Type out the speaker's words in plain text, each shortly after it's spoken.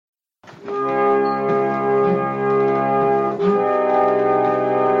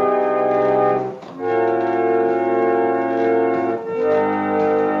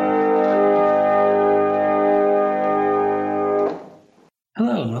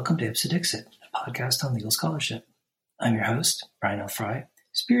welcome to Ipse Dixit, a podcast on legal scholarship. I'm your host, Brian L. Fry,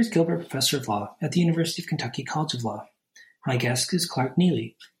 Spears Gilbert Professor of Law at the University of Kentucky College of Law. My guest is Clark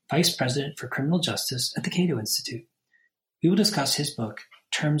Neily, Vice President for Criminal Justice at the Cato Institute. We will discuss his book,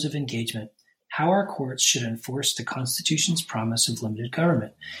 Terms of Engagement, How Our Courts Should Enforce the Constitution's Promise of Limited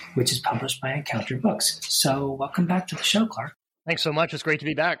Government, which is published by Encounter Books. So welcome back to the show, Clark. Thanks so much. It's great to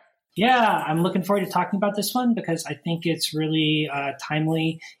be back. Yeah, I'm looking forward to talking about this one because I think it's really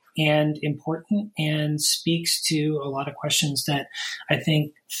timely and important and speaks to a lot of questions that I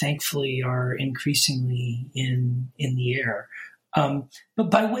think, thankfully, are increasingly in the air.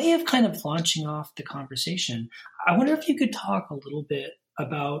 But by way of kind of launching off the conversation, I wonder if you could talk a little bit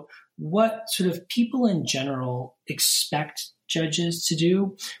about what sort of people in general expect judges to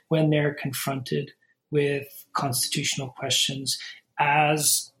do when they're confronted with constitutional questions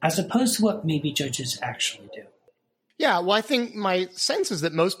as opposed to what maybe judges actually do. Yeah, well, I think my sense is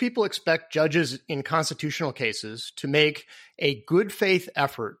that most people expect judges in constitutional cases to make a good faith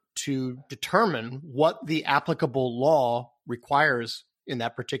effort to determine what the applicable law requires in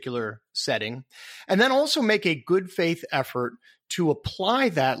that particular setting, and then also make a good faith effort to apply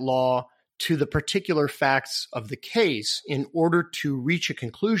that law to the particular facts of the case in order to reach a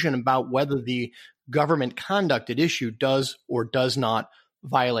conclusion about whether the government conduct at issue does or does not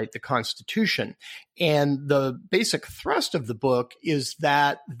violate the Constitution. And the basic thrust of the book is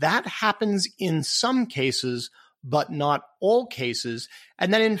that that happens in some cases, but not all cases.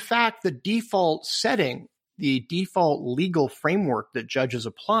 And that in fact, the default setting, the default legal framework that judges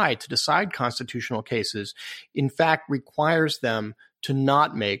apply to decide constitutional cases, in fact, requires them to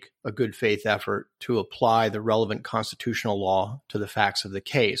not make a good faith effort to apply the relevant constitutional law to the facts of the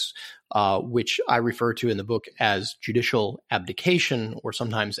case, which I refer to in the book as judicial abdication or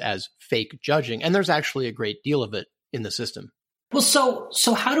sometimes as fake judging. And there's actually a great deal of it in the system. Well,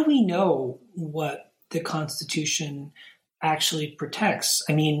 so how do we know what the Constitution actually protects?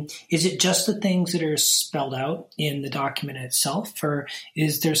 I mean, is it just the things that are spelled out in the document itself, or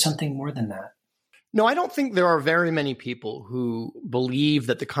is there something more than that? No, I don't think there are very many people who believe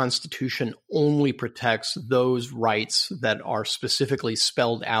that the Constitution only protects those rights that are specifically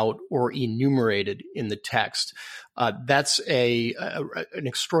spelled out or enumerated in the text. That's an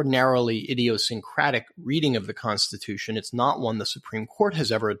extraordinarily idiosyncratic reading of the Constitution. It's not one the Supreme Court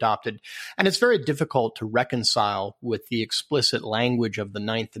has ever adopted, and it's very difficult to reconcile with the explicit language of the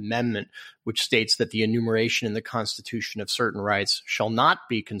Ninth Amendment, which states that the enumeration in the Constitution of certain rights shall not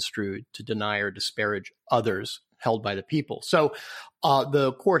be construed to deny or disparage others held by the people. So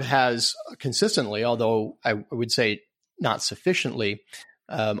the court has consistently, although I would say not sufficiently,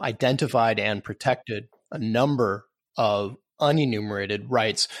 identified and protected a number of unenumerated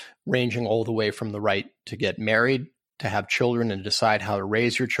rights, ranging all the way from the right to get married, to have children and decide how to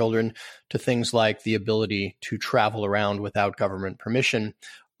raise your children, to things like the ability to travel around without government permission,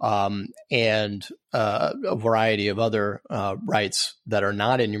 and a variety of other rights that are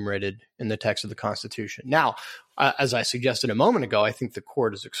not enumerated in the text of the Constitution. Now, as I suggested a moment ago, I think the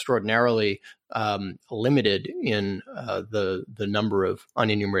court is extraordinarily limited in the number of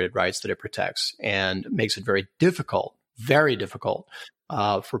unenumerated rights that it protects, and makes it very difficult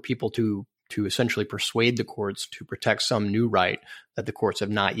for people to essentially persuade the courts to protect some new right that the courts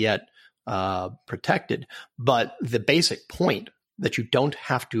have not yet protected. But the basic point that you don't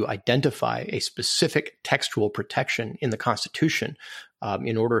have to identify a specific textual protection in the Constitution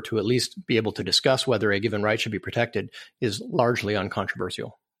in order to at least be able to discuss whether a given right should be protected is largely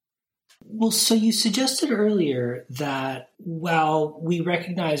uncontroversial. Well, so you suggested earlier that while we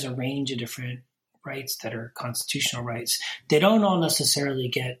recognize a range of different rights that are constitutional rights, they don't all necessarily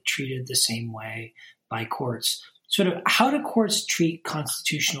get treated the same way by courts. Sort of, how do courts treat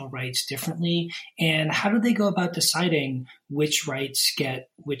constitutional rights differently, and how do they go about deciding which rights get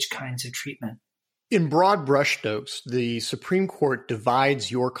which kinds of treatment? In broad brushstrokes, the Supreme Court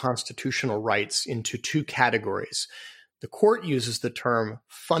divides your constitutional rights into two categories. The court uses the term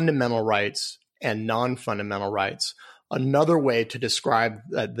fundamental rights and non-fundamental rights. Another way to describe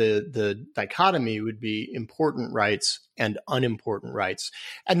the dichotomy would be important rights and unimportant rights.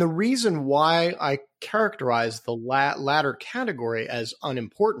 And the reason why I characterize the latter category as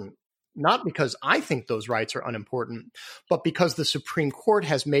unimportant, not because I think those rights are unimportant, but because the Supreme Court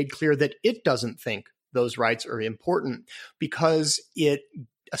has made clear that it doesn't think those rights are important, because it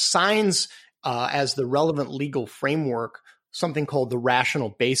assigns as the relevant legal framework something called the rational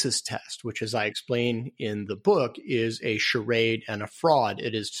basis test, which, as I explain in the book, is a charade and a fraud.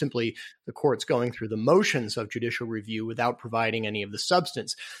 It is simply the courts going through the motions of judicial review without providing any of the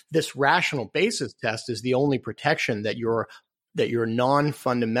substance. This rational basis test is the only protection that your that your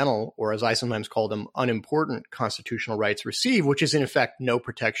non-fundamental, or as I sometimes call them, unimportant constitutional rights receive, which is in effect no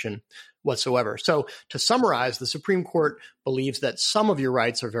protection whatsoever. So to summarize, the Supreme Court believes that some of your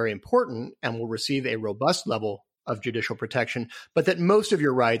rights are very important and will receive a robust level of judicial protection, but that most of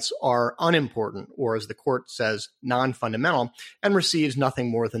your rights are unimportant, or as the court says, non-fundamental, and receives nothing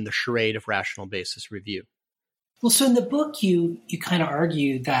more than the charade of rational basis review. Well, so in the book, you kind of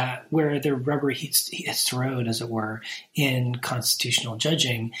argue that where the rubber hits the road, as it were, in constitutional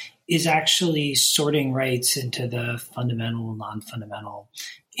judging is actually sorting rights into the fundamental, non-fundamental,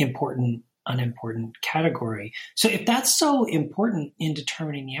 important, unimportant category. So if that's so important in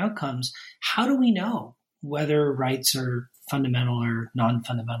determining the outcomes, how do we know whether rights are fundamental or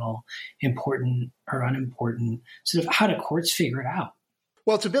non-fundamental, important or unimportant? Sort of how do courts figure it out?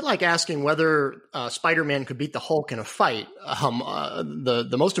 Well, it's a bit like asking whether Spider-Man could beat the Hulk in a fight.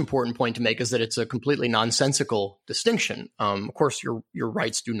 The most important point to make is that it's a completely nonsensical distinction. Of course, your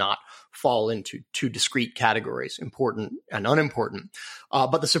rights do not fall into two discrete categories, important and unimportant.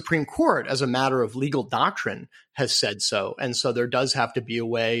 But the Supreme Court, as a matter of legal doctrine, has said so. And so there does have to be a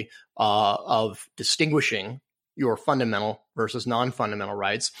way of distinguishing your fundamental versus non-fundamental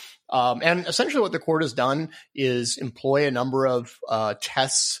rights. And essentially what the court has done is employ a number of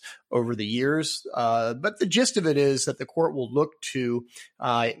tests over the years. But the gist of it is that the court will look to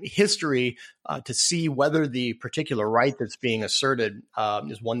history to see whether the particular right that's being asserted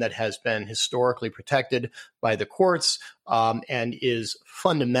is one that has been historically protected by the courts and is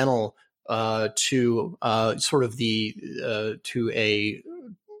fundamental to sort of to a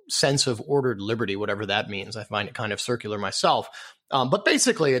sense of ordered liberty, whatever that means. I find it kind of circular myself. But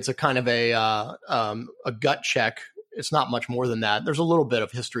basically, it's a kind of a gut check. It's not much more than that. There's a little bit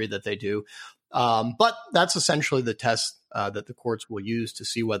of history that they do. But that's essentially the test that the courts will use to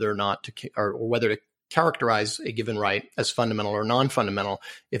see whether or not or whether to characterize a given right as fundamental or non-fundamental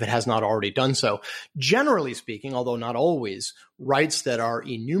if it has not already done so. Generally speaking, although not always, rights that are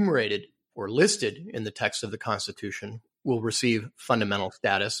enumerated or listed in the text of the Constitution will receive fundamental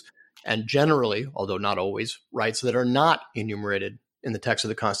status. And generally, although not always, rights that are not enumerated in the text of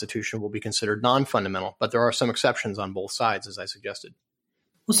the Constitution will be considered non-fundamental. But there are some exceptions on both sides, as I suggested.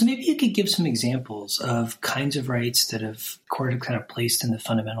 Well, so maybe you could give some examples of kinds of rights that court have kind of placed in the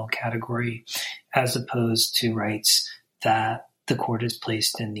fundamental category as opposed to rights that the court has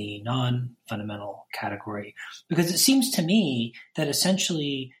placed in the non-fundamental category. Because it seems to me that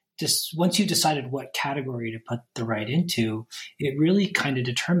essentially just once you've decided what category to put the right into, it really kind of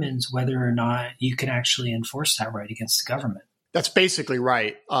determines whether or not you can actually enforce that right against the government. That's basically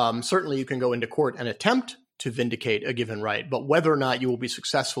right. Certainly you can go into court and attempt to vindicate a given right, but whether or not you will be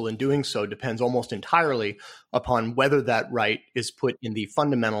successful in doing so depends almost entirely upon whether that right is put in the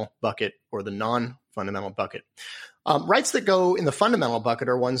fundamental bucket or the non-fundamental bucket. Rights that go in the fundamental bucket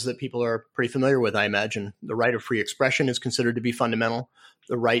are ones that people are pretty familiar with, I imagine. The right of free expression is considered to be fundamental.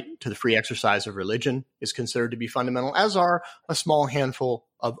 The right to the free exercise of religion is considered to be fundamental, as are a small handful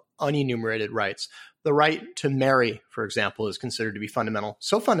of unenumerated rights. The right to marry, for example, is considered to be fundamental.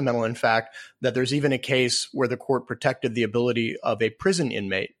 So fundamental, in fact, that there's even a case where the court protected the ability of a prison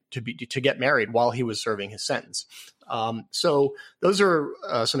inmate to get married while he was serving his sentence. So those are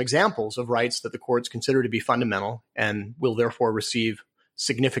some examples of rights that the courts consider to be fundamental and will therefore receive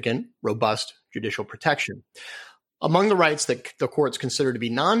significant, robust judicial protection. Among the rights that the courts consider to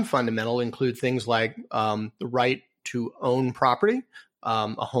be non-fundamental include things like the right to own property.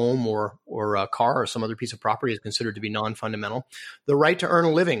 A home or a car or some other piece of property is considered to be non-fundamental. The right to earn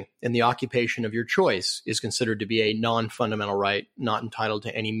a living in the occupation of your choice is considered to be a non-fundamental right, not entitled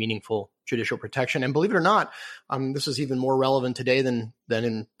to any meaningful judicial protection. And believe it or not, this is even more relevant today than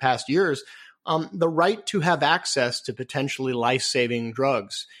in past years. The right to have access to potentially life-saving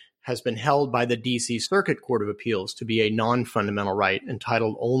drugs has been held by the D.C. Circuit Court of Appeals to be a non-fundamental right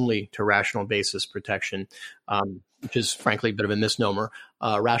entitled only to rational basis protection, which is frankly a bit of a misnomer,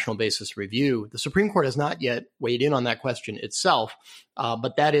 rational basis review. The Supreme Court has not yet weighed in on that question itself,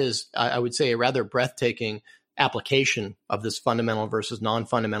 but that is, I would say, a rather breathtaking application of this fundamental versus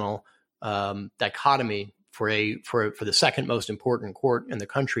non-fundamental dichotomy for the second most important court in the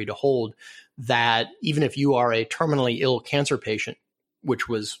country to hold that even if you are a terminally ill cancer patient, which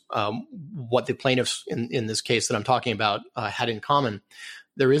was what the plaintiffs in this case that I'm talking about had in common,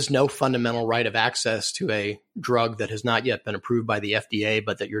 there is no fundamental right of access to a drug that has not yet been approved by the FDA,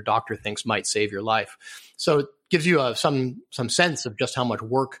 but that your doctor thinks might save your life. So it gives you some sense of just how much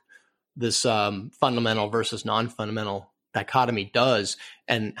work this fundamental versus non-fundamental dichotomy does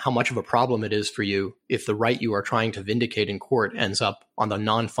and how much of a problem it is for you if the right you are trying to vindicate in court ends up on the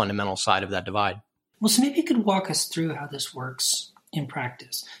non-fundamental side of that divide. Well, so maybe you could walk us through how this works in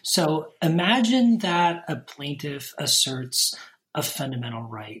practice. So imagine that a plaintiff asserts a fundamental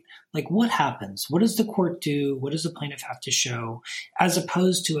right. Like, what happens? What does the court do? What does the plaintiff have to show? As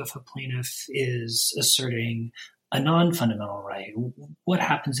opposed to if a plaintiff is asserting a non-fundamental right, what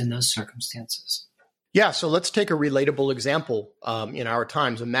happens in those circumstances? Yeah, so let's take a relatable example in our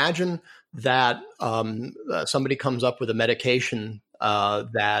times. Imagine that somebody comes up with a medication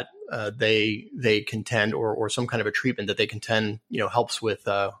that they contend, or some kind of a treatment that they contend, helps with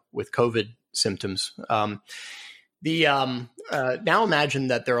COVID symptoms. Now imagine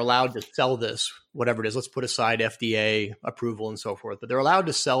that they're allowed to sell this, whatever it is. Let's put aside FDA approval and so forth, but they're allowed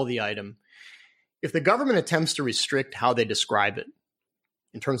to sell the item. If the government attempts to restrict how they describe it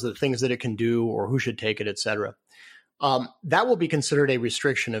in terms of the things that it can do or who should take it, et cetera, that will be considered a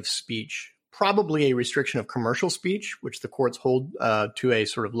restriction of speech, probably a restriction of commercial speech, which the courts hold to a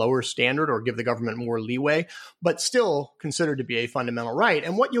sort of lower standard or give the government more leeway, but still considered to be a fundamental right.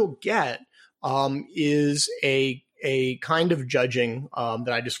 And what you'll get is a kind of judging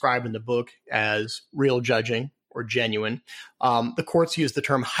that I describe in the book as real judging or genuine. The courts use the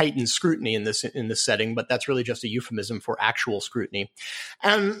term heightened scrutiny in this setting, but that's really just a euphemism for actual scrutiny.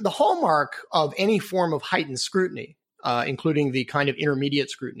 And the hallmark of any form of heightened scrutiny, including the kind of intermediate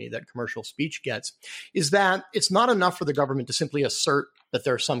scrutiny that commercial speech gets, is that it's not enough for the government to simply assert that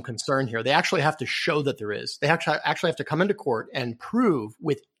there's some concern here. They actually have to show that there is. They actually have to come into court and prove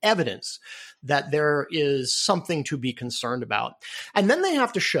with evidence that there is something to be concerned about. And then they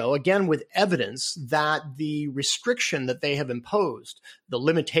have to show, again, with evidence, that the restriction that they have imposed, the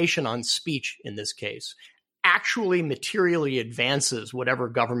limitation on speech in this case, actually materially advances whatever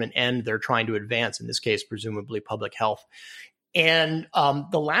government end they're trying to advance, in this case, presumably public health. And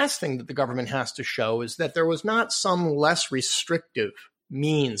the last thing that the government has to show is that there was not some less restrictive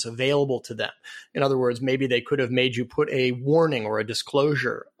means available to them. In other words, maybe they could have made you put a warning or a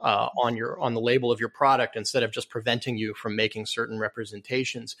disclosure on the label of your product instead of just preventing you from making certain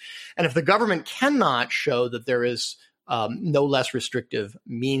representations. And if the government cannot show that there is no less restrictive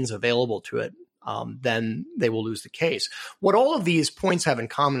means available to it, then they will lose the case. What all of these points have in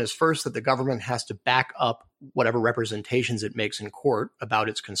common is, first, that the government has to back up whatever representations it makes in court about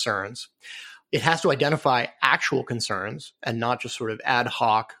its concerns. It has to identify actual concerns and not just sort of ad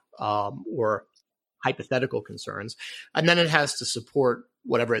hoc or hypothetical concerns. And then it has to support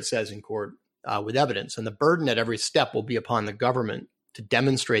whatever it says in court with evidence. And the burden at every step will be upon the government to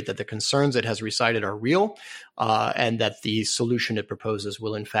demonstrate that the concerns it has recited are real and that the solution it proposes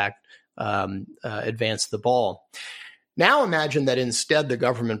will, in fact, advance the ball. Now imagine that instead the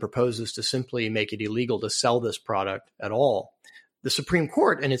government proposes to simply make it illegal to sell this product at all. The Supreme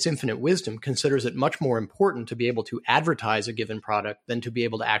Court, in its infinite wisdom, considers it much more important to be able to advertise a given product than to be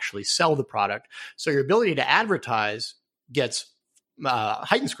able to actually sell the product. So your ability to advertise gets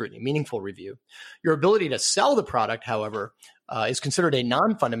heightened scrutiny, meaningful review. Your ability to sell the product, however, is considered a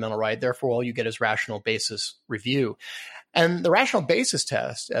non-fundamental right. Therefore, all you get is rational basis review. And the rational basis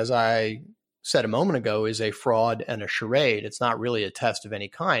test, as I said a moment ago, is a fraud and a charade. It's not really a test of any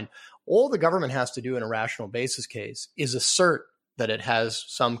kind. All the government has to do in a rational basis case is assert that it has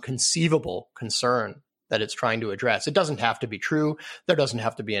some conceivable concern that it's trying to address. It doesn't have to be true. There doesn't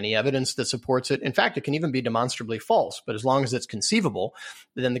have to be any evidence that supports it. In fact, it can even be demonstrably false. But as long as it's conceivable,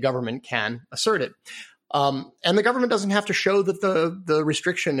 then the government can assert it. And the government doesn't have to show that the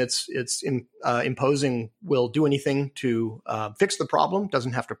restriction it's imposing will do anything to fix the problem.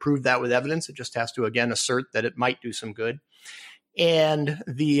 Doesn't have to prove that with evidence. It just has to, again, assert that it might do some good. And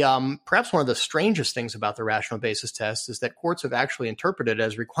the perhaps one of the strangest things about the rational basis test is that courts have actually interpreted it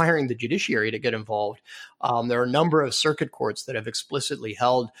as requiring the judiciary to get involved. There are a number of circuit courts that have explicitly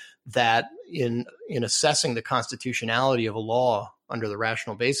held that in assessing the constitutionality of a law under the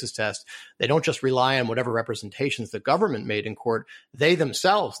rational basis test, they don't just rely on whatever representations the government made in court. They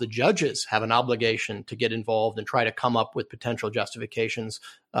themselves, the judges, have an obligation to get involved and try to come up with potential justifications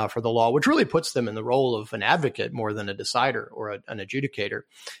for the law, which really puts them in the role of an advocate more than a decider or an adjudicator.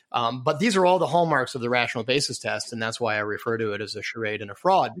 But these are all the hallmarks of the rational basis test, and that's why I refer to it as a charade and a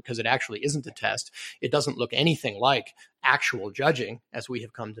fraud, because it actually isn't a test. It doesn't look anything like actual judging as we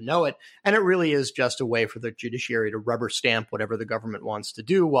have come to know it. And it really is just a way for the judiciary to rubber stamp whatever the government wants to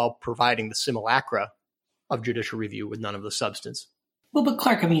do while providing the simulacra of judicial review with none of the substance. Well, but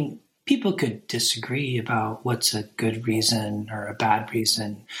Clark, I mean, people could disagree about what's a good reason or a bad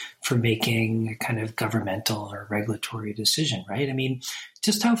reason for making a kind of governmental or regulatory decision, right? I mean,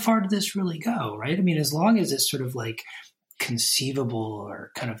 just how far did this really go, right? I mean, as long as it's sort of like conceivable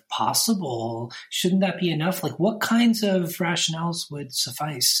or kind of possible, shouldn't that be enough? Like, what kinds of rationales would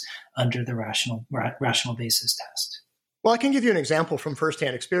suffice under the rational basis test? Well, I can give you an example from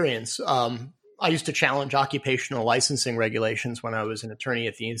firsthand experience. I used to challenge occupational licensing regulations when I was an attorney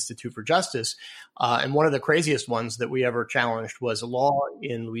at the Institute for Justice. And one of the craziest ones that we ever challenged was a law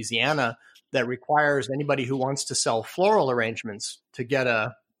in Louisiana that requires anybody who wants to sell floral arrangements to get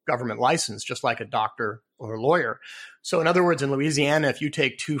a government license, just like a doctor or a lawyer. So in other words, in Louisiana, if you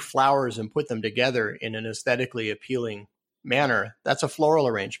take two flowers and put them together in an aesthetically appealing manner, that's a floral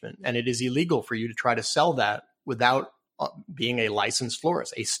arrangement. And it is illegal for you to try to sell that without being a licensed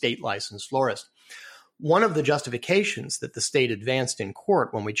florist, a state licensed florist. One of the justifications that the state advanced in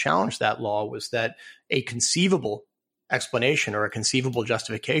court when we challenged that law was that a conceivable explanation or a conceivable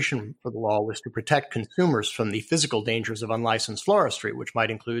justification for the law was to protect consumers from the physical dangers of unlicensed floristry, which might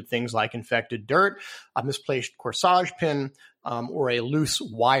include things like infected dirt, a misplaced corsage pin, or a loose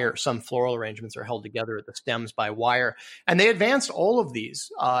wire. Some floral arrangements are held together at the stems by wire. And they advanced all of these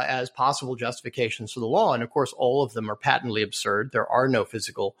as possible justifications for the law. And of course, all of them are patently absurd. There are no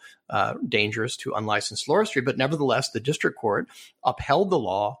physical dangers to unlicensed floristry. But nevertheless, the district court upheld the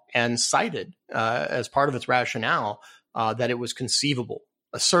law and cited as part of its rationale that it was conceivable,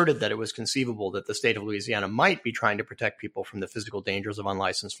 asserted that it was conceivable that the state of Louisiana might be trying to protect people from the physical dangers of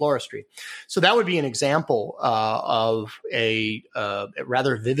unlicensed floristry. So that would be an example of a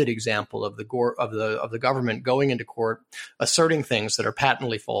rather vivid example of the government going into court, asserting things that are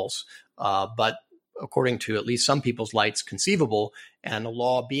patently false, but according to at least some people's lights, conceivable, and a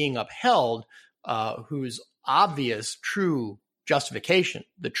law being upheld whose obvious, true justification,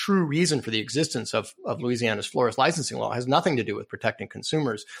 the true reason for the existence of Louisiana's florist licensing law has nothing to do with protecting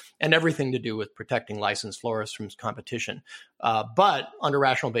consumers and everything to do with protecting licensed florists from competition. But under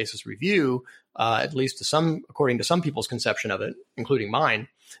rational basis review, at least according to some people's conception of it, including mine,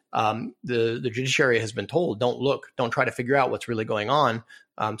 the judiciary has been told, don't try to figure out what's really going on.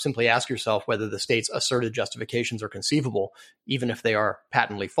 Simply ask yourself whether the state's asserted justifications are conceivable, even if they are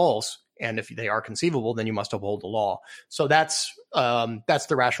patently false. And if they are conceivable, then you must uphold the law. So that's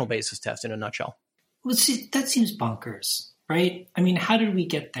the rational basis test in a nutshell. Well, see, that seems bonkers, right? I mean, how did we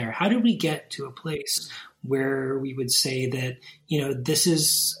get there? How did we get to a place where we would say that, this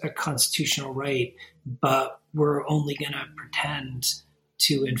is a constitutional right, but we're only going to pretend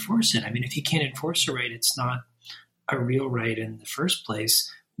to enforce it? I mean, if you can't enforce a right, it's not a real right in the first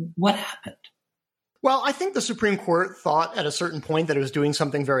place. What happened? Well, I think the Supreme Court thought at a certain point that it was doing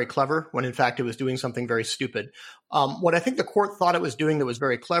something very clever when in fact it was doing something very stupid. What I think the court thought it was doing that was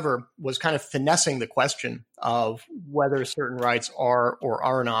very clever was kind of finessing the question of whether certain rights are or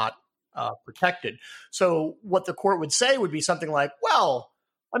are not protected. So what the court would say would be something like, well,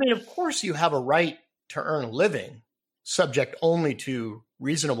 I mean, of course you have a right to earn a living subject only to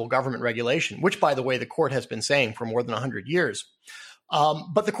reasonable government regulation, which, by the way, the court has been saying for more than 100 years.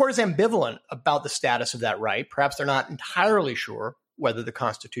 But the court is ambivalent about the status of that right. Perhaps they're not entirely sure whether the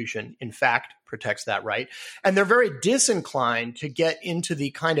Constitution, in fact, protects that right. And they're very disinclined to get into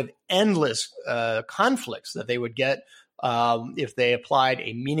the kind of endless conflicts that they would get if they applied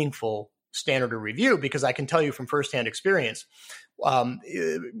a meaningful standard of review, because I can tell you from firsthand experience,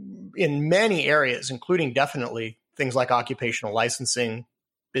 in many areas, including definitely things like occupational licensing,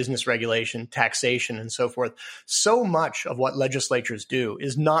 business regulation, taxation, and so forth, so much of what legislatures do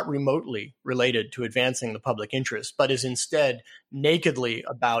is not remotely related to advancing the public interest, but is instead nakedly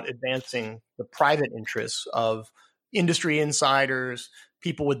about advancing the private interests of industry insiders,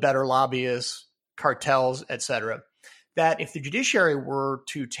 people with better lobbyists, cartels, et cetera. That if the judiciary were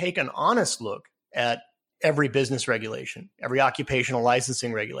to take an honest look at every business regulation, every occupational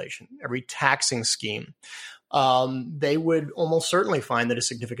licensing regulation, every taxing scheme, they would almost certainly find that a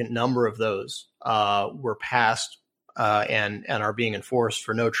significant number of those were passed and are being enforced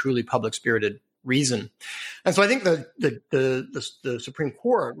for no truly public-spirited reason. And so I think the Supreme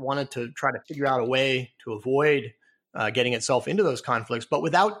Court wanted to try to figure out a way to avoid getting itself into those conflicts, but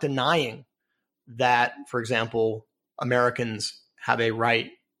without denying that, for example, Americans have a right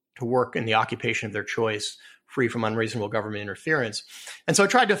to work in the occupation of their choice, free from unreasonable government interference. And so I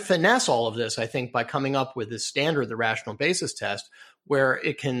tried to finesse all of this, I think, by coming up with this standard, the rational basis test, where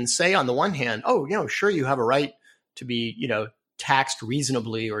it can say on the one hand, sure, you have a right to be, taxed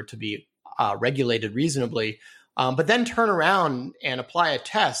reasonably or to be regulated reasonably, but then turn around and apply a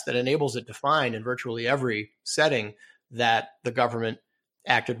test that enables it to find in virtually every setting that the government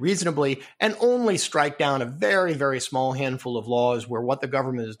acted reasonably, and only strike down a very, very small handful of laws where what the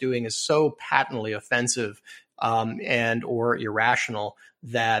government is doing is so patently offensive and or irrational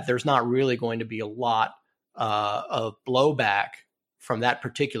that there's not really going to be a lot of blowback from that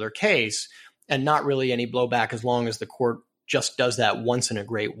particular case, and not really any blowback as long as the court just does that once in a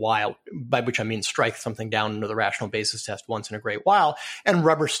great while, by which I mean strike something down under the rational basis test once in a great while, and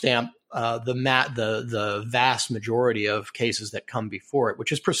rubber stamp the vast majority of cases that come before it,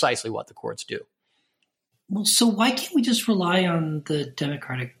 which is precisely what the courts do. Well, so why can't we just rely on the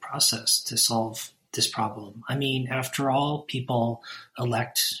democratic process to solve this problem? I mean, after all, people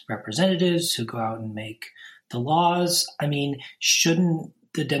elect representatives who go out and make the laws. I mean, shouldn't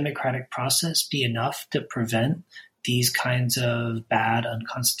the democratic process be enough to prevent these kinds of bad,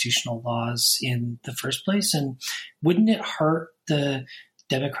 unconstitutional laws in the first place? And wouldn't it hurt the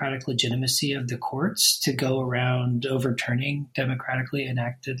democratic legitimacy of the courts to go around overturning democratically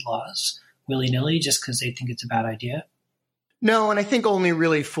enacted laws willy-nilly just because they think it's a bad idea? No, and I think only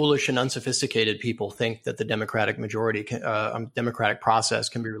really foolish and unsophisticated people think that the democratic democratic process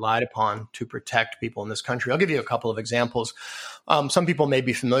can be relied upon to protect people in this country. I'll give you a couple of examples. Some people may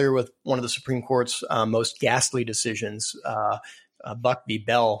be familiar with one of the Supreme Court's most ghastly decisions, Buck v.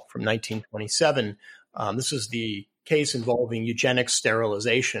 Bell from 1927. This is the case involving eugenic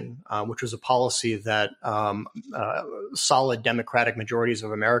sterilization, which was a policy that solid democratic majorities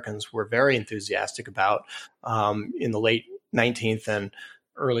of Americans were very enthusiastic about in the late 19th and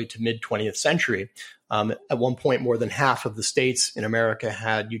early to mid 20th century. At one point, more than half of the states in America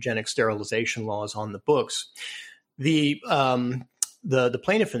had eugenic sterilization laws on the books. The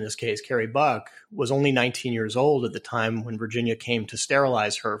plaintiff in this case, Carrie Buck, was only 19 years old at the time when Virginia came to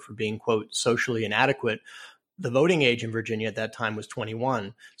sterilize her for being, quote, socially inadequate. The voting age in Virginia at that time was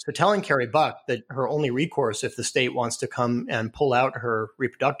 21. So telling Carrie Buck that her only recourse if the state wants to come and pull out her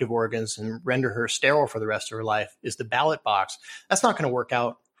reproductive organs and render her sterile for the rest of her life is the ballot box, that's not going to work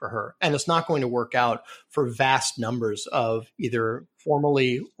out for her. And it's not going to work out for vast numbers of either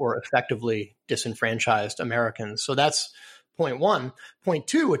formally or effectively disenfranchised Americans. So that's point one. Point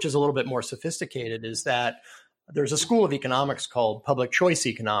two, which is a little bit more sophisticated, is that there's a school of economics called public choice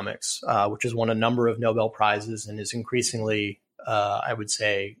economics, which has won a number of Nobel Prizes and is increasingly, I would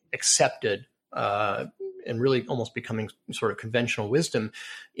say, accepted and really almost becoming sort of conventional wisdom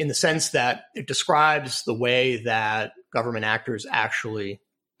in the sense that it describes the way that government actors actually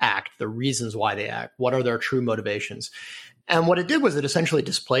act, the reasons why they act, what are their true motivations. And what it did was it essentially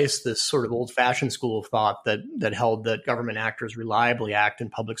displaced this sort of old-fashioned school of thought that held that government actors reliably act in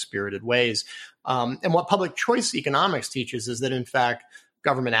public-spirited ways. And what public choice economics teaches is that, in fact,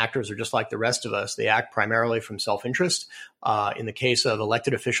 government actors are just like the rest of us. They act primarily from self-interest. In the case of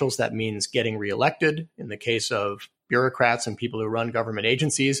elected officials, that means getting reelected. In the case of bureaucrats and people who run government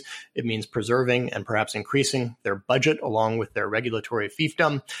agencies, it means preserving and perhaps increasing their budget along with their regulatory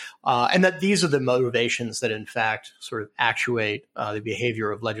fiefdom. And that these are the motivations that, in fact, sort of actuate the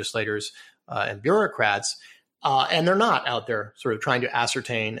behavior of legislators and bureaucrats. And they're not out there sort of trying to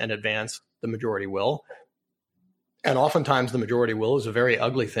ascertain and advance the majority will. And oftentimes the majority will is a very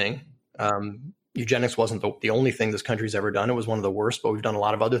ugly thing. Eugenics wasn't the only thing this country's ever done. It was one of the worst, but we've done a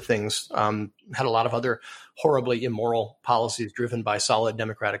lot of other things, had a lot of other horribly immoral policies driven by solid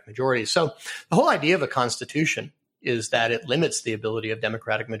democratic majorities. So the whole idea of a constitution is that it limits the ability of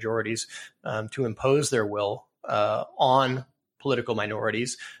democratic majorities to impose their will on political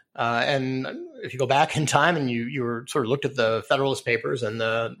minorities. And if you go back in time and you were sort of looked at the Federalist Papers and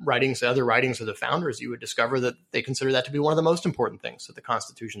the other writings of the founders, you would discover that they consider that to be one of the most important things that the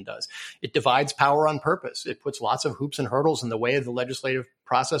Constitution does. It divides power on purpose. It puts lots of hoops and hurdles in the way of the legislative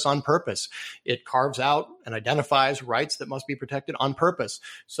process on purpose. It carves out and identifies rights that must be protected on purpose.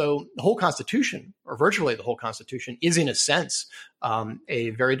 So the whole Constitution, or virtually the whole Constitution, is in a sense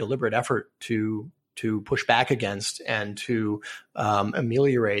a very deliberate effort to push back against and to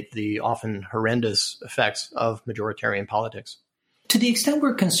ameliorate the often horrendous effects of majoritarian politics. To the extent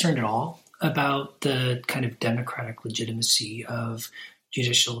we're concerned at all about the kind of democratic legitimacy of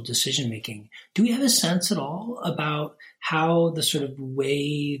judicial decision-making, do we have a sense at all about how the sort of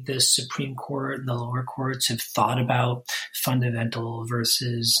way the Supreme Court and the lower courts have thought about fundamental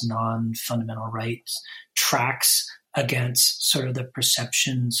versus non-fundamental rights tracks against sort of the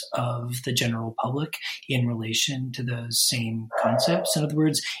perceptions of the general public in relation to those same concepts? In other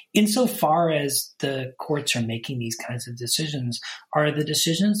words, insofar as the courts are making these kinds of decisions, are the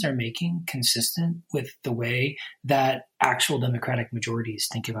decisions they're making consistent with the way that actual democratic majorities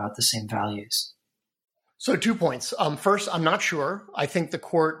think about the same values? So 2 points. First, I'm not sure. I think the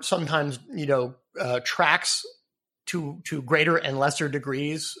court sometimes, tracks to greater and lesser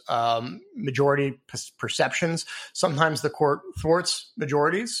degrees, majority perceptions. Sometimes the court thwarts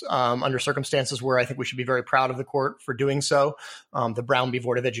majorities under circumstances where I think we should be very proud of the court for doing so. The Brown v.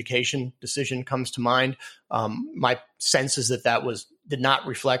 Board of Education decision comes to mind. My sense is that did not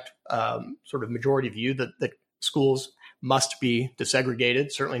reflect sort of majority view that schools must be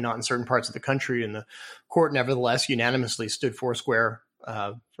desegregated, certainly not in certain parts of the country. And the court nevertheless unanimously stood foursquare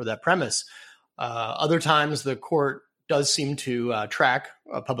for that premise. Other times, the court does seem to track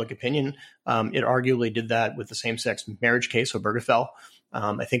public opinion. It arguably did that with the same-sex marriage case, Obergefell.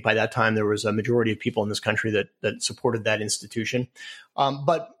 I think by that time, there was a majority of people in this country that supported that institution.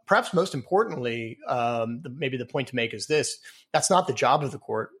 But perhaps most importantly, maybe the point to make is this: that's not the job of the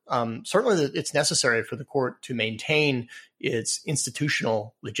court. Certainly, it's necessary for the court to maintain its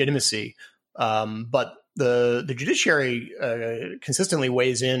institutional legitimacy. But the judiciary consistently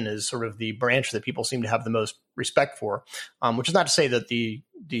weighs in as sort of the branch that people seem to have the most respect for, which is not to say that the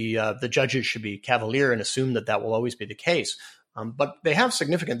judges should be cavalier and assume that will always be the case. But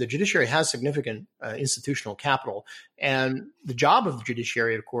the judiciary has significant institutional capital. And the job of the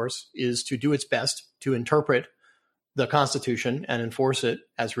judiciary, of course, is to do its best to interpret the Constitution and enforce it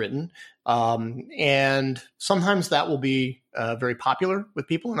as written. And sometimes that will be very popular with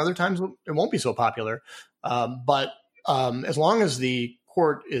people, and other times it won't be so popular. But as long as the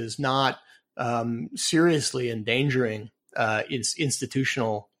court is not seriously endangering its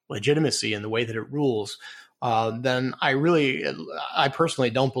institutional legitimacy in the way that it rules, then I personally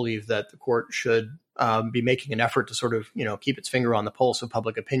don't believe that the court should be making an effort to sort of, keep its finger on the pulse of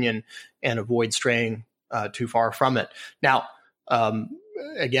public opinion and avoid straying too far from it. Now,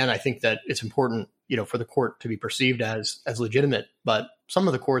 again, I think that it's important, for the court to be perceived as legitimate. But some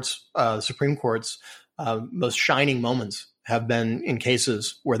of the Supreme Court's most shining moments have been in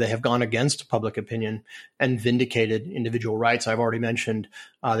cases where they have gone against public opinion and vindicated individual rights. I've already mentioned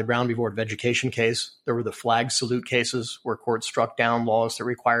the Brown v. Board of Education case. There were the flag salute cases where courts struck down laws that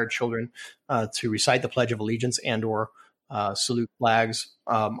required children to recite the Pledge of Allegiance and/or salute flags.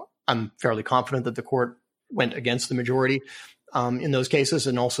 I'm fairly confident that the court went against the majority in those cases,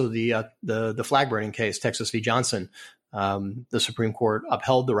 and also the flag burning case, Texas v. Johnson. The Supreme Court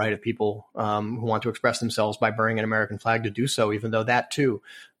upheld the right of people who want to express themselves by burning an American flag to do so, even though that too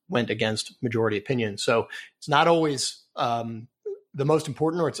went against majority opinion. So it's not always the most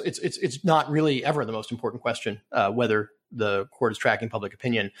important, or it's not really ever the most important question whether the court is tracking public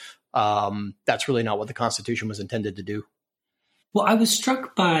opinion. That's really not what the Constitution was intended to do. Well, I was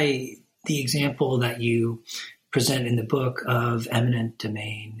struck by the example that you present in the book of eminent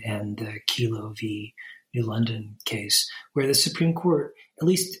domain and the Kelo v. New London case, where the Supreme Court, at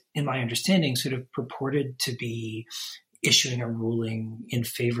least in my understanding, sort of purported to be issuing a ruling in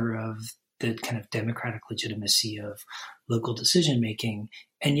favor of the kind of democratic legitimacy of local decision-making.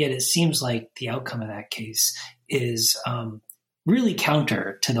 And yet it seems like the outcome of that case is really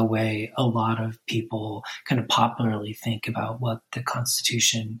counter to the way a lot of people kind of popularly think about what the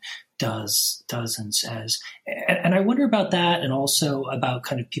Constitution does and says. And I wonder about that, and also about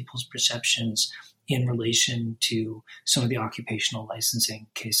kind of people's perceptions in relation to some of the occupational licensing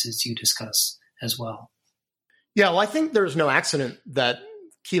cases you discuss as well. Yeah, well, I think there's no accident that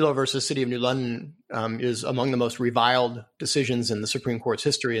Kelo versus City of New London is among the most reviled decisions in the Supreme Court's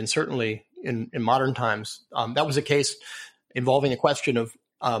history, and certainly in modern times. That was a case involving a question of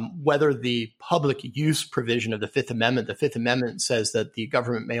whether the public use provision of the Fifth Amendment says that the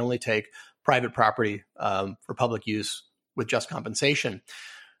government may only take private property for public use with just compensation.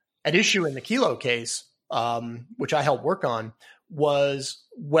 At issue in the Kelo case, which I helped work on, was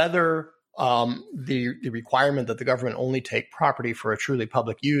whether the requirement that the government only take property for a truly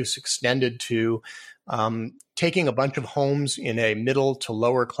public use extended to taking a bunch of homes in a middle to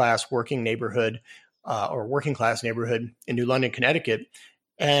lower class working neighborhood or working class neighborhood in New London, Connecticut,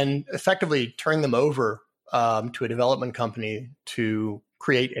 and effectively turning them over to a development company to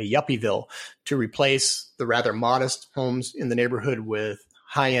create a Yuppieville to replace the rather modest homes in the neighborhood with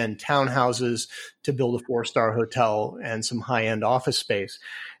high-end townhouses, to build a 4-star hotel and some high-end office space.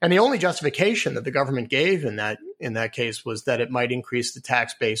 And the only justification that the government gave in that case was that it might increase the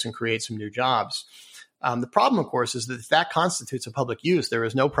tax base and create some new jobs. The problem, of course, is that if that constitutes a public use, there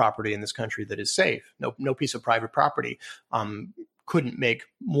is no property in this country that is safe. No piece of private property couldn't make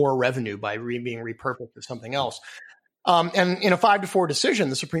more revenue by being repurposed to something else. And in a 5-4 decision,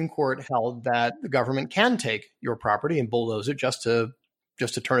 the Supreme Court held that the government can take your property and bulldoze it just to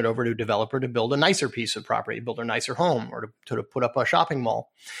turn it over to a developer to build a nicer piece of property, build a nicer home, or to put up a shopping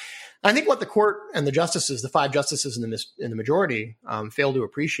mall. I think what the court and the 5 justices in the majority, failed to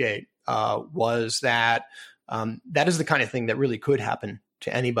appreciate was that That is the kind of thing that really could happen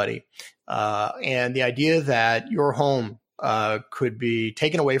to anybody. And the idea that your home could be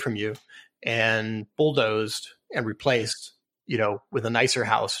taken away from you and bulldozed and replaced, with a nicer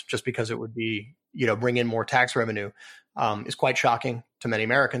house just because it would be, bring in more tax revenue, is quite shocking to many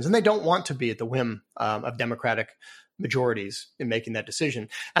Americans. And they don't want to be at the whim of Democratic majorities in making that decision.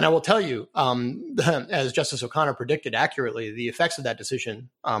 And I will tell you, as Justice O'Connor predicted accurately, the effects of that decision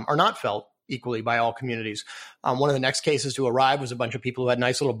are not felt equally by all communities. One of the next cases to arrive was a bunch of people who had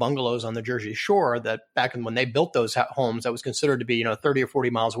nice little bungalows on the Jersey Shore that back when they built those homes, that was considered to be, 30 or 40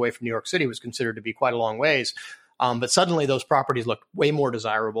 miles away from New York City, was considered to be quite a long ways. But suddenly those properties looked way more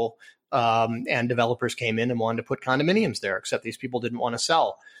desirable. And developers came in and wanted to put condominiums there, except these people didn't want to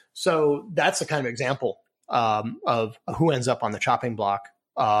sell. So that's the kind of example of who ends up on the chopping block,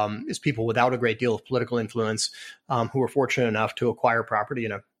 is people without a great deal of political influence, who are fortunate enough to acquire property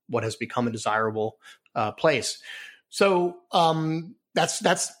in what has become a desirable place. So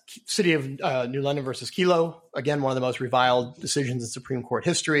that's City of New London versus Kelo. Again, one of the most reviled decisions in Supreme Court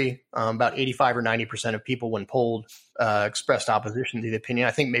history. About 85 or 90% of people, when polled, expressed opposition to the opinion.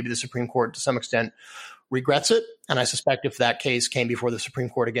 I think maybe the Supreme Court, to some extent, regrets it. And I suspect if that case came before the Supreme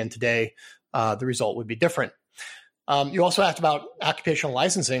Court again today, the result would be different. You also asked about occupational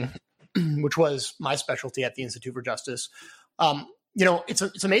licensing, which was my specialty at the Institute for Justice.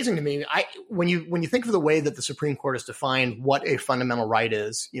 It's amazing to me. When you think of the way that the Supreme Court has defined what a fundamental right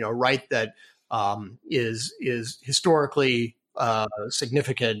is, a right that is historically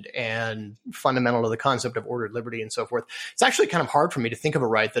significant and fundamental to the concept of ordered liberty and so forth. It's actually kind of hard for me to think of a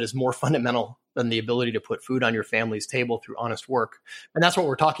right that is more fundamental than the ability to put food on your family's table through honest work. And that's what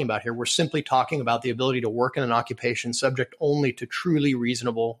we're talking about here. We're simply talking about the ability to work in an occupation subject only to truly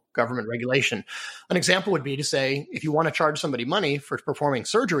reasonable government regulation. An example would be to say, if you want to charge somebody money for performing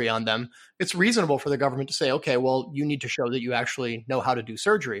surgery on them, it's reasonable for the government to say, okay, well, you need to show that you actually know how to do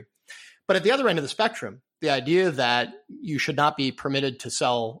surgery. But at the other end of the spectrum, the idea that you should not be permitted to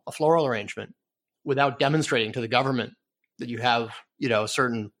sell a floral arrangement without demonstrating to the government that you have, a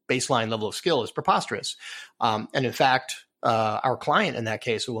certain baseline level of skill is preposterous. And in fact, our client in that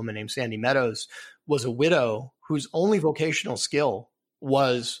case, a woman named Sandy Meadows, was a widow whose only vocational skill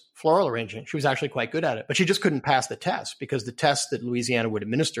was floral arranging. She was actually quite good at it, but she just couldn't pass the test because the test that Louisiana would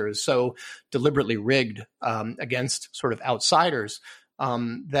administer is so deliberately rigged against sort of outsiders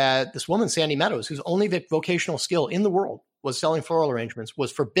that this woman, Sandy Meadows, whose only vocational skill in the world was selling floral arrangements,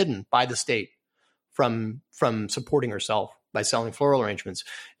 was forbidden by the state from supporting herself by selling floral arrangements.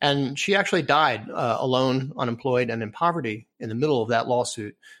 And she actually died alone, unemployed, and in poverty in the middle of that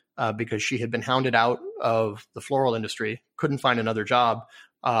lawsuit because she had been hounded out of the floral industry, couldn't find another job,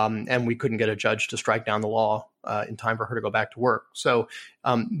 and we couldn't get a judge to strike down the law in time for her to go back to work. So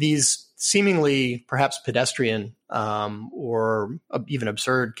these seemingly perhaps pedestrian or even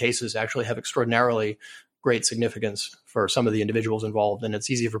absurd cases actually have extraordinarily great significance for some of the individuals involved. And it's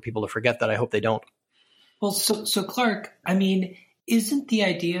easy for people to forget that. I hope they don't. Well, so Clark, I mean, isn't the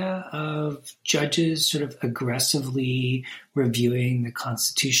idea of judges sort of aggressively reviewing the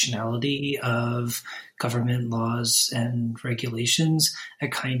constitutionality of government laws and regulations a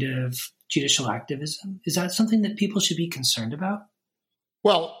kind of judicial activism? Is that something that people should be concerned about?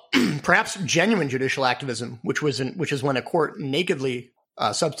 Well, perhaps genuine judicial activism, which is when a court nakedly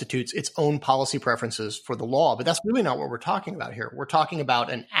substitutes its own policy preferences for the law. But that's really not what we're talking about here. We're talking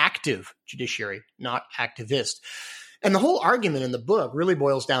about an active judiciary, not activist. And the whole argument in the book really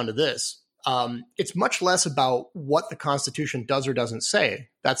boils down to this. It's much less about what the Constitution does or doesn't say.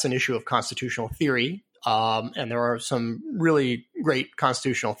 That's an issue of constitutional theory. And there are some really great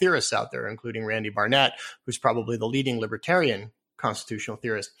constitutional theorists out there, including Randy Barnett, who's probably the leading libertarian constitutional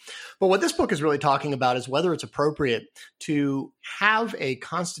theorist. But what this book is really talking about is whether it's appropriate to have a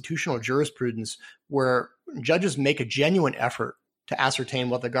constitutional jurisprudence where judges make a genuine effort to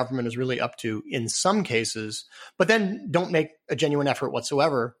ascertain what the government is really up to in some cases, but then don't make a genuine effort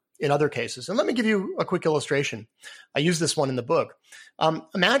whatsoever in other cases. And let me give you a quick illustration. I use this one in the book.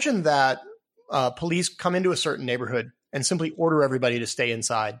 Imagine that police come into a certain neighborhood and simply order everybody to stay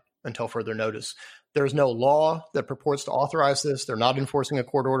inside until further notice. There's no law that purports to authorize this. They're not enforcing a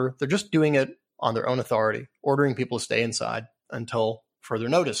court order. They're just doing it on their own authority, ordering people to stay inside until further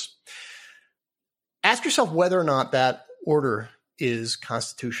notice. Ask yourself whether or not that order is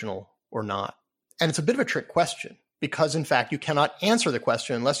constitutional or not. And it's a bit of a trick question because, in fact, you cannot answer the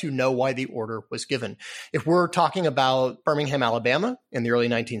question unless you know why the order was given. If we're talking about Birmingham, Alabama in the early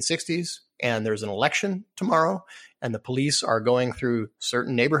 1960s, and there's an election tomorrow, and the police are going through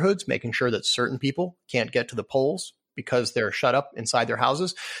certain neighborhoods, making sure that certain people can't get to the polls because they're shut up inside their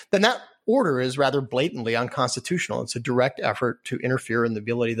houses, then that order is rather blatantly unconstitutional. It's a direct effort to interfere in the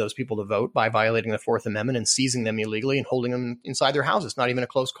ability of those people to vote by violating the Fourth Amendment and seizing them illegally and holding them inside their houses, not even a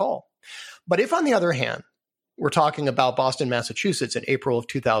close call. But if, on the other hand, we're talking about Boston, Massachusetts in April of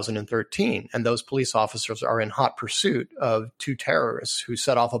 2013, and those police officers are in hot pursuit of two terrorists who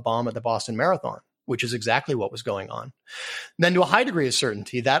set off a bomb at the Boston Marathon, which is exactly what was going on, then to a high degree of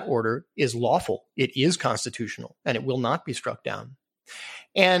certainty, that order is lawful. It is constitutional, and it will not be struck down.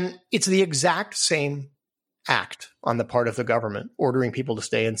 And it's the exact same act on the part of the government, ordering people to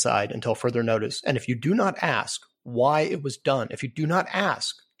stay inside until further notice. And if you do not ask why it was done, if you do not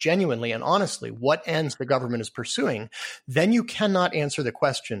ask genuinely and honestly what ends the government is pursuing, then you cannot answer the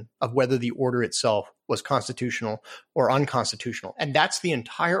question of whether the order itself was constitutional or unconstitutional. And that's the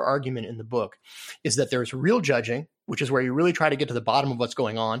entire argument in the book, is that there's real judging, which is where you really try to get to the bottom of what's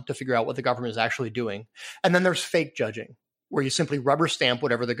going on to figure out what the government is actually doing. And then there's fake judging, where you simply rubber stamp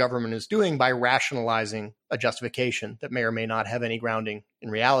whatever the government is doing by rationalizing a justification that may or may not have any grounding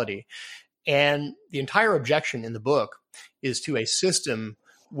in reality. And the entire objection in the book is to a system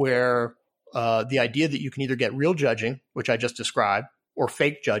where the idea that you can either get real judging, which I just described, or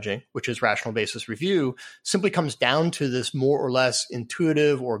fake judging, which is rational basis review, simply comes down to this more or less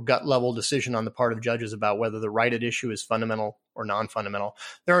intuitive or gut level decision on the part of judges about whether the right at issue is fundamental or non-fundamental.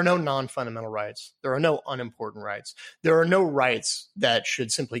 There are no non-fundamental rights. There are no unimportant rights. There are no rights that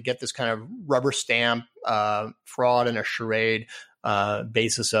should simply get this kind of rubber stamp, fraud and a charade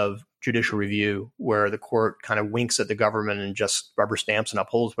basis of judicial review, where the court kind of winks at the government and just rubber stamps and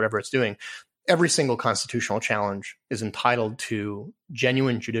upholds whatever it's doing. Every single constitutional challenge is entitled to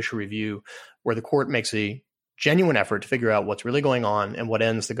genuine judicial review, where the court makes a genuine effort to figure out what's really going on and what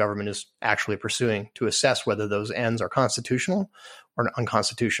ends the government is actually pursuing, to assess whether those ends are constitutional or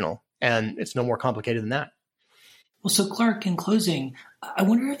unconstitutional. And it's no more complicated than that. Well, so Clark, in closing, I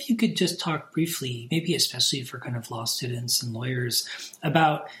wonder if you could just talk briefly, maybe especially for kind of law students and lawyers,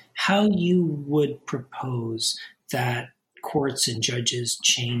 about how you would propose that courts and judges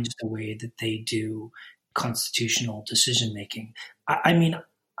change the way that they do constitutional decision-making. I mean,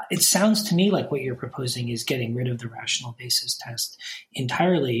 it sounds to me like what you're proposing is getting rid of the rational basis test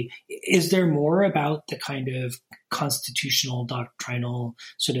entirely. Is there more about the kind of constitutional doctrinal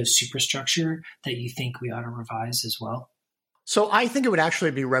sort of superstructure that you think we ought to revise as well? So I think it would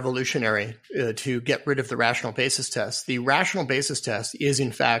actually be revolutionary to get rid of the rational basis test. The rational basis test is,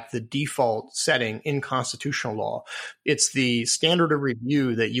 in fact, the default setting in constitutional law. It's the standard of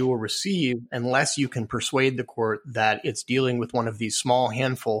review that you will receive unless you can persuade the court that it's dealing with one of these small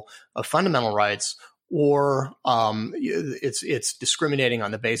handful of fundamental rights, or it's discriminating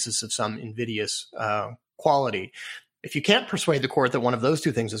on the basis of some invidious quality. If you can't persuade the court that one of those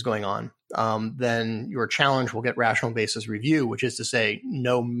two things is going on, then your challenge will get rational basis review, which is to say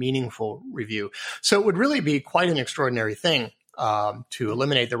no meaningful review. So it would really be quite an extraordinary thing to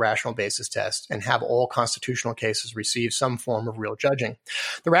eliminate the rational basis test and have all constitutional cases receive some form of real judging.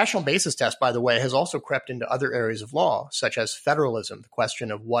 The rational basis test, by the way, has also crept into other areas of law, such as federalism, the question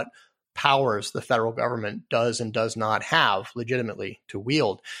of what powers the federal government does and does not have legitimately to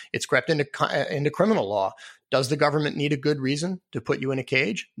wield. It's crept into criminal law. Does the government need a good reason to put you in a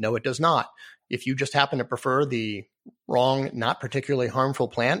cage? No, it does not. If you just happen to prefer the wrong, not particularly harmful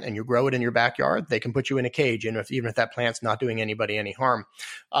plant and you grow it in your backyard, they can put you in a cage, even if that plant's not doing anybody any harm.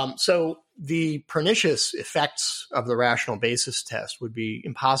 So the pernicious effects of the rational basis test would be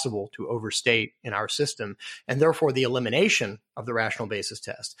impossible to overstate in our system. And therefore, the elimination of the rational basis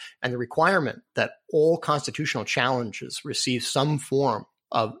test and the requirement that all constitutional challenges receive some form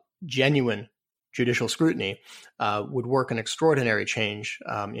of genuine judicial scrutiny would work an extraordinary change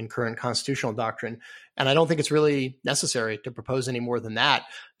in current constitutional doctrine. And I don't think it's really necessary to propose any more than that.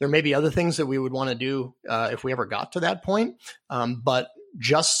 There may be other things that we would want to do if we ever got to that point, but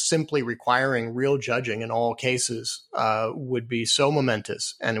just simply requiring real judging in all cases would be so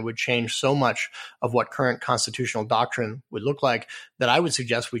momentous, and it would change so much of what current constitutional doctrine would look like, that I would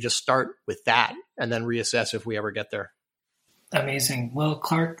suggest we just start with that and then reassess if we ever get there. Amazing. Well,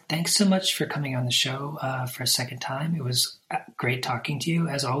 Clark, thanks so much for coming on the show for a second time. It was great talking to you,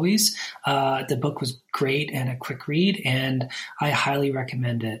 as always. The book was great and a quick read, and I highly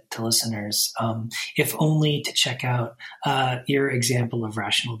recommend it to listeners, if only to check out your example of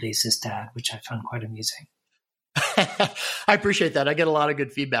rational basis, Dad, which I found quite amusing. I appreciate that. I get a lot of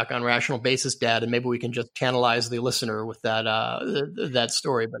good feedback on Rational Basis, Dad, and maybe we can just tantalize the listener with that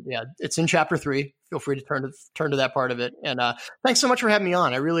story. But yeah, it's in chapter 3. Feel free to turn to that part of it. And thanks so much for having me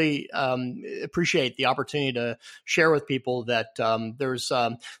on. I really appreciate the opportunity to share with people that there's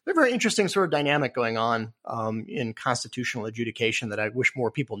a very interesting sort of dynamic going on in constitutional adjudication that I wish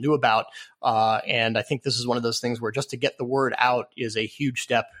more people knew about. And I think this is one of those things where just to get the word out is a huge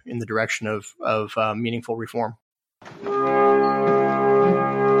step in the direction of meaningful reform.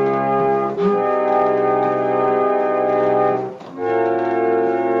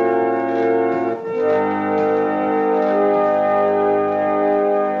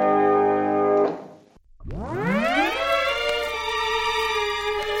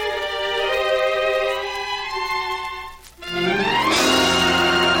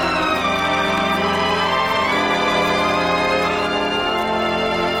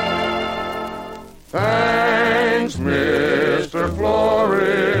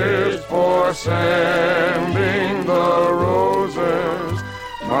 Sending the roses,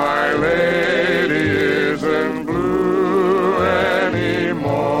 my lady isn't blue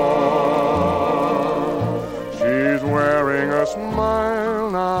anymore. She's wearing a smile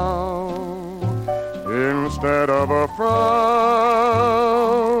now instead of a frown.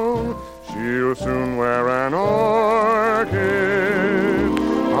 She'll soon wear an orchid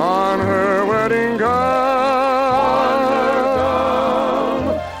on her wedding gown.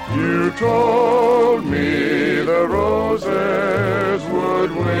 You told me the roses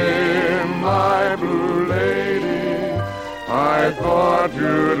would win my blue lady. I thought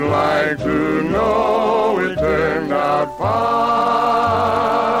you'd like to know it turned out fine.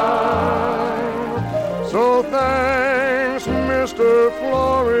 So thanks, Mr.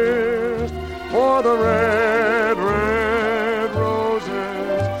 Florist, for the red, red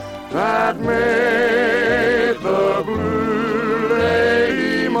roses that made the blue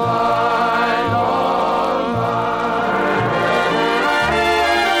lady mine.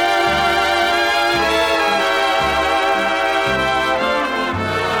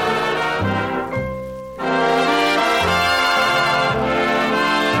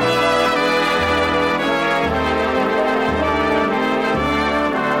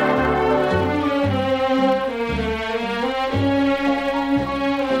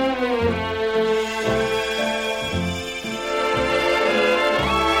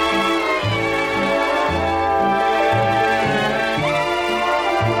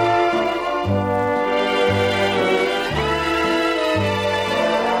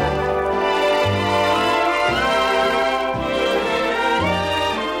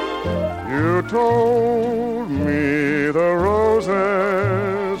 Told me the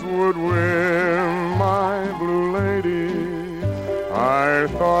roses would win my blue lady. I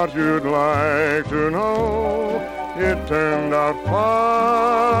thought you'd like to know it turned out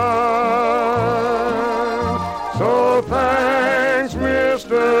fine. So thanks,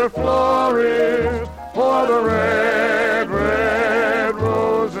 Mr. Florist, for the red